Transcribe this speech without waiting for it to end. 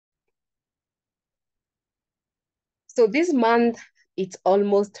So this month, it's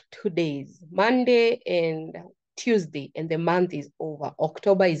almost 2 days, Monday and Tuesday, and the month is over.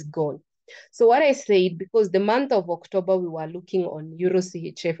 October is gone. So what I said, because the month of October, we were looking on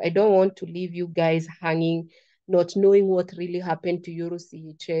EuroCHF, I don't want to leave you guys hanging, not knowing what really happened to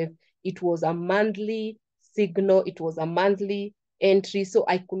EuroCHF. It was a monthly signal. It was a monthly entry. So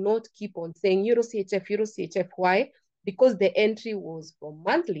I could not keep on saying EuroCHF, EuroCHF. Why? Because the entry was from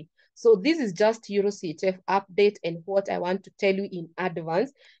monthly. So this is just EuroCHF update and what I want to tell you in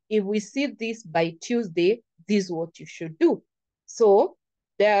advance. If we see this by Tuesday, this is what you should do. So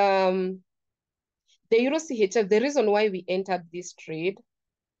the EuroCHF, the reason why we entered this trade,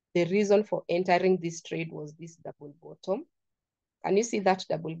 the reason for entering this trade was this double bottom. Can you see that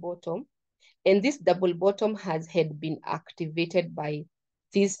double bottom? And this double bottom had been activated by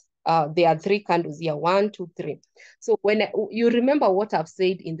this. There are three candles here, 1, 2, 3. So when you remember what I've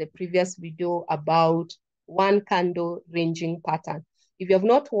said in the previous video about one candle ranging pattern. If you have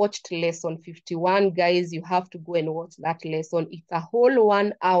not watched lesson 51, guys, you have to go and watch that lesson. It's a whole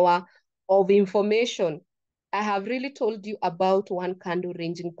 1 hour of information. I have really told you about one candle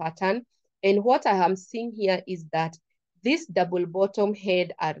ranging pattern. And what I am seeing here is that this double bottom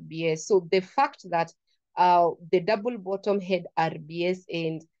head RBS. So the fact that the double bottom head RBS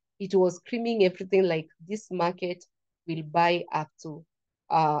and it was screaming everything like this market will buy up to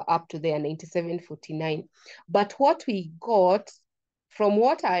there 97.49. But what we got from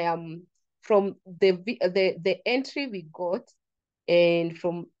what I am from the entry we got and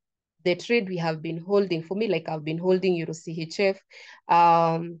from the trade we have been holding, for me, like I've been holding EuroCHF,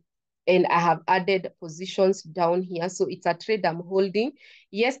 and I have added positions down here. So it's a trade I'm holding.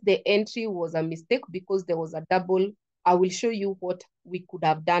 Yes, the entry was a mistake because there was a double. I will show you what we could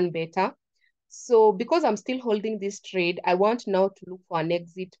have done better. So because I'm still holding this trade, I want now to look for an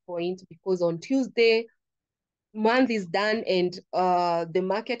exit point because on Tuesday, month is done and the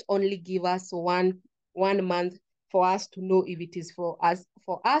market only give us one month for us to know if it is for us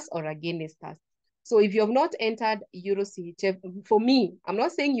or against us. So if you have not entered EuroCHF, for me, I'm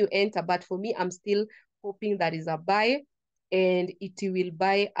not saying you enter, but for me, I'm still hoping that is a buy and it will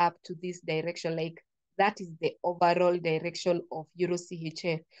buy up to this direction. Like that is the overall direction of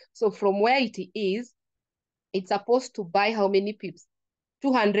EuroCHF. So from where it is, it's supposed to buy how many pips?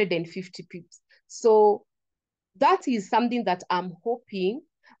 250 pips. So that is something that I'm hoping,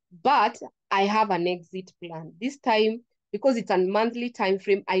 but I have an exit plan. This time, because it's a monthly time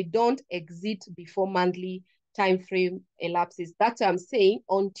frame, I don't exit before monthly time frame elapses. That's what I'm saying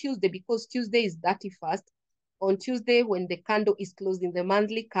on Tuesday, because Tuesday is 31st. On Tuesday, when the candle is closing, the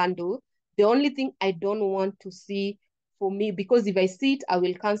monthly candle, the only thing I don't want to see for me, because if I see it, I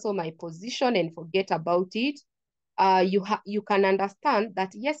will cancel my position and forget about it. You can understand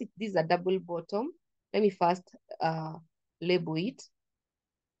that, yes, this is a double bottom. Let me first label it.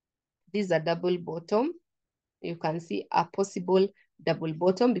 This is a double bottom. You can see a possible double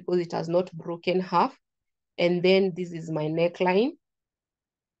bottom because it has not broken half. And then this is my neckline.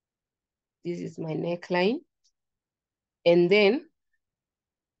 This is my neckline. And then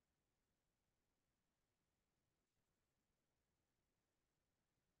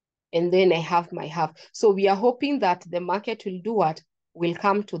I have my half. So we are hoping that the market will do what? Will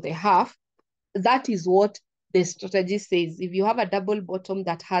come to the half. That is what the strategy says. If you have a double bottom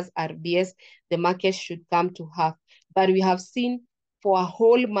that has RBS, the market should come to half. But we have seen for a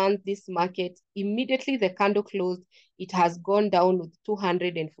whole month, this market, immediately the candle closed, it has gone down with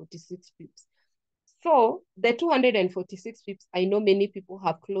 246 pips. So the 246 pips, I know many people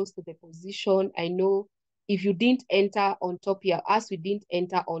have closed to the position. I know if you didn't enter on top here, as we didn't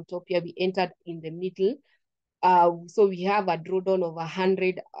enter on top here, we entered in the middle. So we have a drawdown of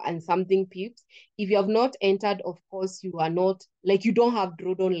 100 and something pips. If you have not entered, of course, you are not, like you don't have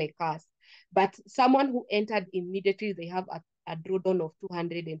drawdown like us. But someone who entered immediately, they have a drawdown of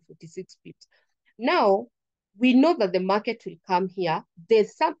 246 pips. Now, we know that the market will come here.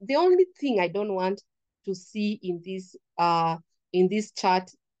 The only thing I don't want to see in this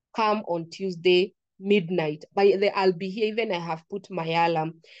chart come on Tuesday midnight. I'll be here, even I have put my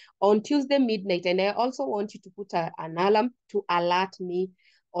alarm on Tuesday midnight, and I also want you to put an alarm to alert me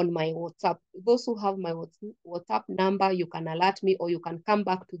on my WhatsApp. Those who have my WhatsApp number, you can alert me, or you can come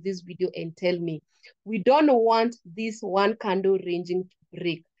back to this video and tell me. We don't want this one candle ranging to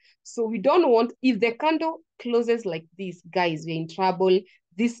break. So we don't want, if the candle closes like this, guys, we're in trouble.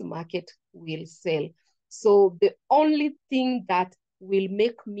 This market will sell. So the only thing that will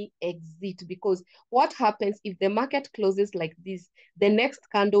make me exit, because what happens if the market closes like this, the next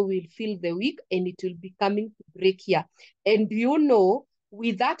candle will fill the wick and it will be coming to break here. And you know,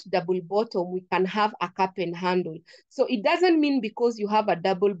 with that double bottom, we can have a cup and handle. So it doesn't mean because you have a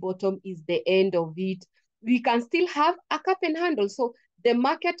double bottom is the end of it. We can still have a cup and handle. So the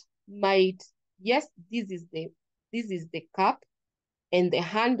market might, yes, this is the cup, and the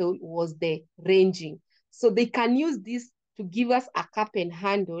handle was the ranging. So they can use this to give us a cup and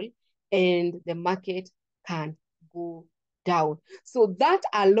handle, and the market can go down. So that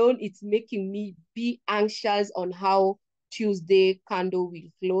alone, it's making me be anxious on how Tuesday candle will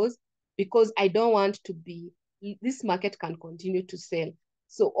close, because I don't want to be, this market can continue to sell.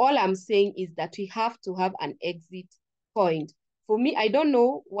 So all I'm saying is that we have to have an exit point. For me, I don't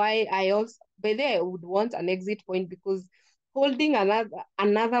know why I also, by there I would want an exit point, because holding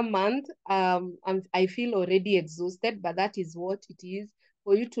another month, I feel already exhausted, but that is what it is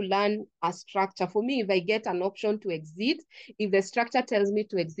for you to learn a structure. For me, if I get an option to exit, if the structure tells me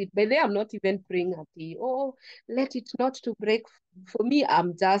to exit, by there I'm not even praying at the, oh, let it not to break. For me,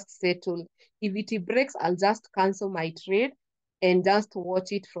 I'm just settled. If it breaks, I'll just cancel my trade and just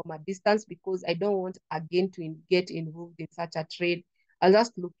watch it from a distance, because I don't want again to get involved in such a trade. I'll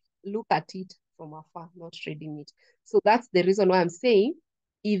just look at it from afar, not trading it. So that's the reason why I'm saying,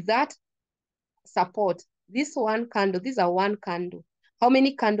 if that support, this one candle, these are one candle. How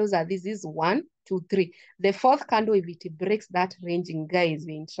many candles are these? This is 1, 2, 3. The fourth candle, if it breaks that ranging, guys,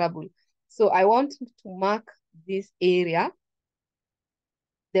 we're in trouble. So I want to mark this area.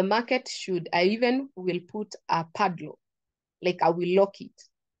 The market should, I even will put a padlock, like I will lock it.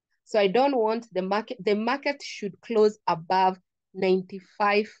 So I don't want the market should close above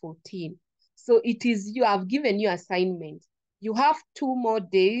 95.14. So it is you, I've given you assignment. You have 2 more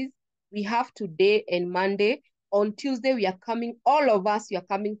days. We have today and Monday. On Tuesday, we are coming, all of us, we are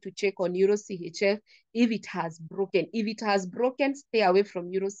coming to check on Euro CHF if it has broken. If it has broken, stay away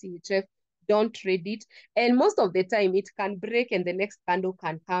from Euro CHF. Don't trade it. And most of the time, it can break and the next candle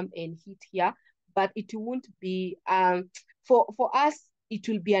can come and hit here, but it won't be, for us, it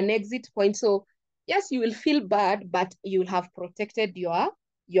will be an exit point. So yes, you will feel bad, but you will have protected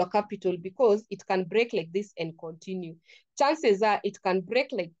your capital, because it can break like this and continue. Chances are it can break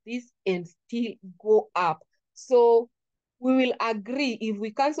like this and still go up. So we will agree, if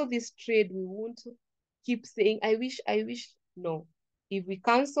we cancel this trade, we won't keep saying, I wish. No. If we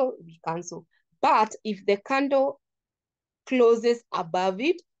cancel, we cancel. But if the candle closes above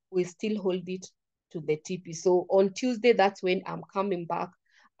it, we still hold it to the TP. So on Tuesday, that's when I'm coming back.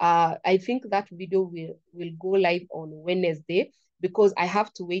 I think that video will go live on Wednesday, because I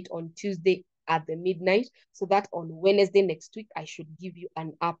have to wait on Tuesday at the midnight, so that on Wednesday next week, I should give you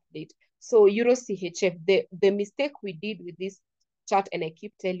an update. So Euro CHF, the mistake we did with this chart, and I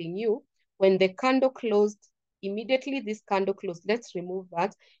keep telling you, when the candle closed, immediately this candle closed, let's remove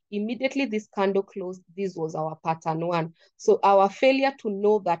that. Immediately this candle closed, this was our pattern 1. So our failure to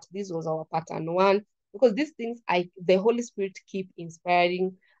know that this was our pattern 1, because these things, the Holy Spirit keep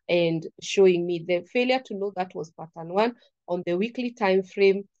inspiring and showing me. The failure to know that was pattern 1 on the weekly time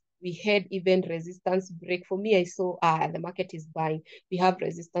frame, we had even resistance break. For me, I saw the market is buying. We have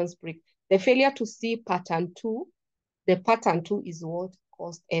resistance break. The failure to see pattern 2, the pattern 2 is what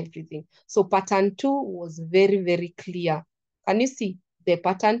caused everything. So pattern 2 was very, very clear. Can you see? The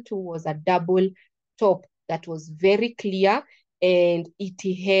pattern 2 was a double top that was very clear, and it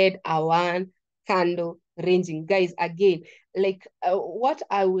had a 1 candle ranging. Guys, again, like what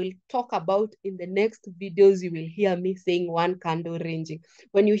I will talk about in the next videos, you will hear me saying 1 candle ranging.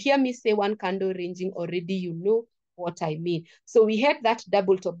 When you hear me say 1 candle ranging, already you know what I mean. So we had that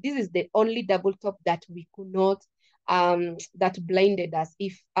double top. This is the only double top that we could not, that blinded us.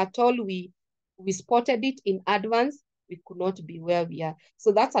 If at all we spotted it in advance, we could not be where we are.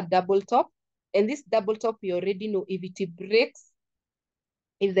 So that's a double top. And this double top, we already know, if it breaks,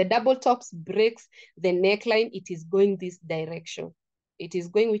 if the double tops breaks the neckline, it is going this direction. It is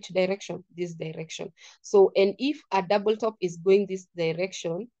going which direction? This direction. So, and if a double top is going this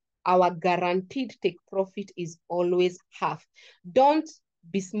direction, our guaranteed take profit is always half. Don't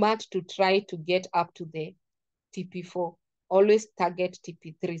be smart to try to get up to the TP4. Always target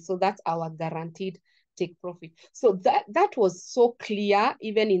TP3. So that's our guaranteed take profit. So that was so clear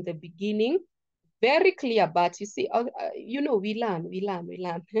even in the beginning. Very clear, but you see, you know, we learn.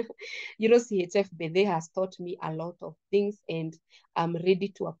 Euro CHF BD has taught me a lot of things, and I'm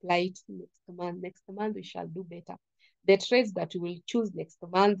ready to apply it next month. Next month, we shall do better. The trades that we will choose next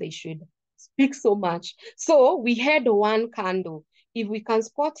month, they should speak so much. So we had 1 candle. If we can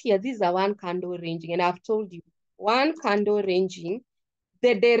spot here, these are 1 candle ranging, and I've told you, 1 candle ranging,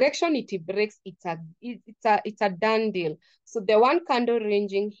 the direction it breaks, it's a done deal. So the 1 candle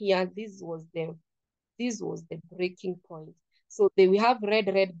ranging here, this was the breaking point. So we have red,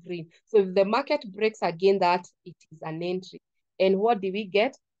 red, green. So if the market breaks again that, it is an entry. And what do we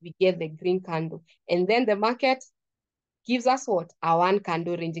get? We get the green candle. And then the market gives us what? A one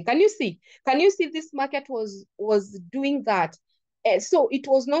candle ranging. Can you see? Can you see this market was doing that? So it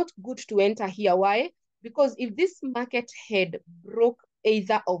was not good to enter here. Why? Because if this market had broke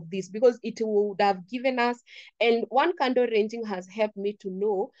either of these, because it would have given us, and one candle ranging has helped me to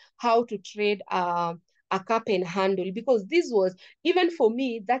know how to trade a cup and handle, because this was, even for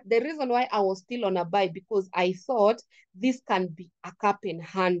me, that the reason why I was still on a buy, because I thought this can be a cup and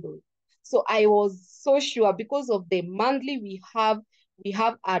handle. So I was so sure, because of the monthly we have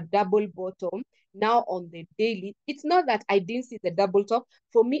a double bottom. Now on the daily, it's not that I didn't see the double top.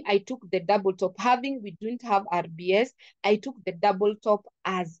 For me, I took the double top. Having we didn't have RBS, I took the double top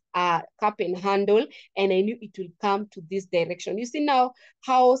as a cup and handle, and I knew it will come to this direction. You see now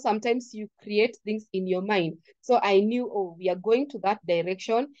how sometimes you create things in your mind. So I knew, oh, we are going to that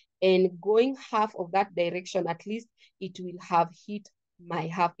direction, and going half of that direction, at least it will have hit my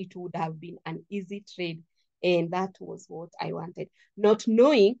half. It would have been an easy trade. And that was what I wanted. Not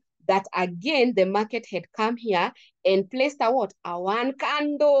knowing that again, the market had come here and placed a what? A one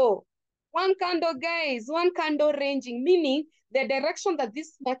candle. One candle, guys. One candle ranging, meaning the direction that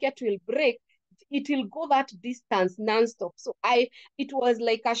this market will break, it will go that distance non-stop. So it was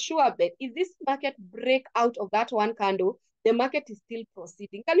like a sure bet. If this market break out of that one candle, the market is still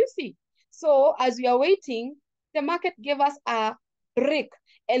proceeding. Can you see? So as we are waiting, the market gave us a break.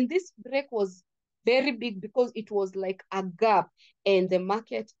 And this break was very big because it was like a gap. And the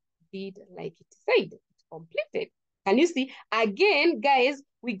market did like it said, it completed. Can you see? Again, guys,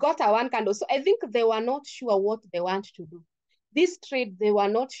 we got a one candle. So I think they were not sure what they want to do. This trade, they were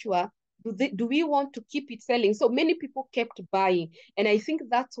not sure. Do we want to keep it selling? So many people kept buying. And I think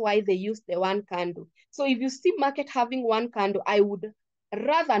that's why they used the one candle. So if you see market having one candle, I would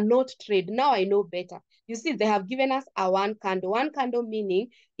rather not trade. Now I know better. You see, they have given us a one candle meaning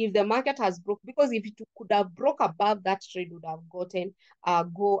if the market has broke, because if it could have broke above, that trade would have gotten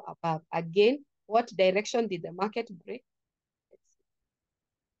go above. Again, what direction did the market break?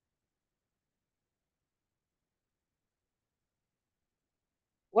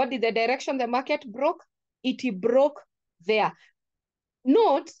 What did the direction the market broke? It broke there.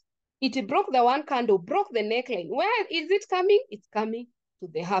 Note, it broke the one candle, broke the neckline. Where is it coming? It's coming to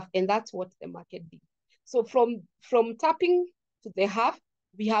the half, and that's what the market did. So from tapping to the half,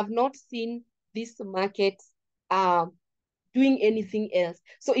 we have not seen this market doing anything else.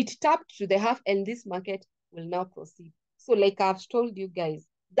 So it tapped to the half, and this market will now proceed. So like I've told you guys,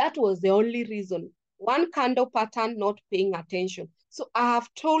 that was the only reason. One candle pattern, not paying attention. So I have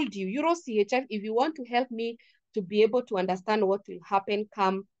told you, Euro CHF, if you want to help me to be able to understand what will happen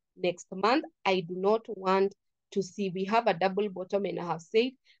come next month, I do not want to see, we have a double bottom, and I have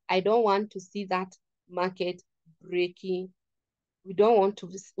said, I don't want to see that market breaking. We don't want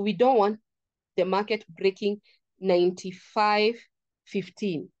the market breaking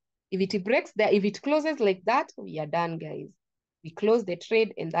 95.15. If it breaks there, if it closes like that, we are done, guys. We close the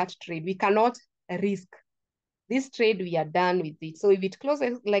trade, and that trade, we cannot risk. This trade, we are done with it. So if it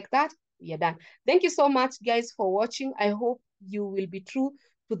closes like that, we are done. Thank you so much, guys, for watching. I hope you will be true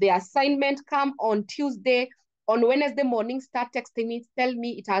to the assignment. Come on Tuesday. On Wednesday morning, start texting me. Tell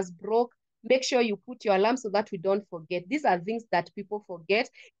me it has broke. Make sure you put your alarm so that we don't forget. These are things that people forget,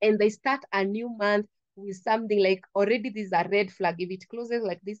 and they start a new month with something like, already this is a red flag. If it closes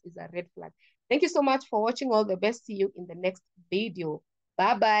like this, is a red flag. Thank you so much for watching. All the best. See you in the next video.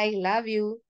 Bye-bye. Love you.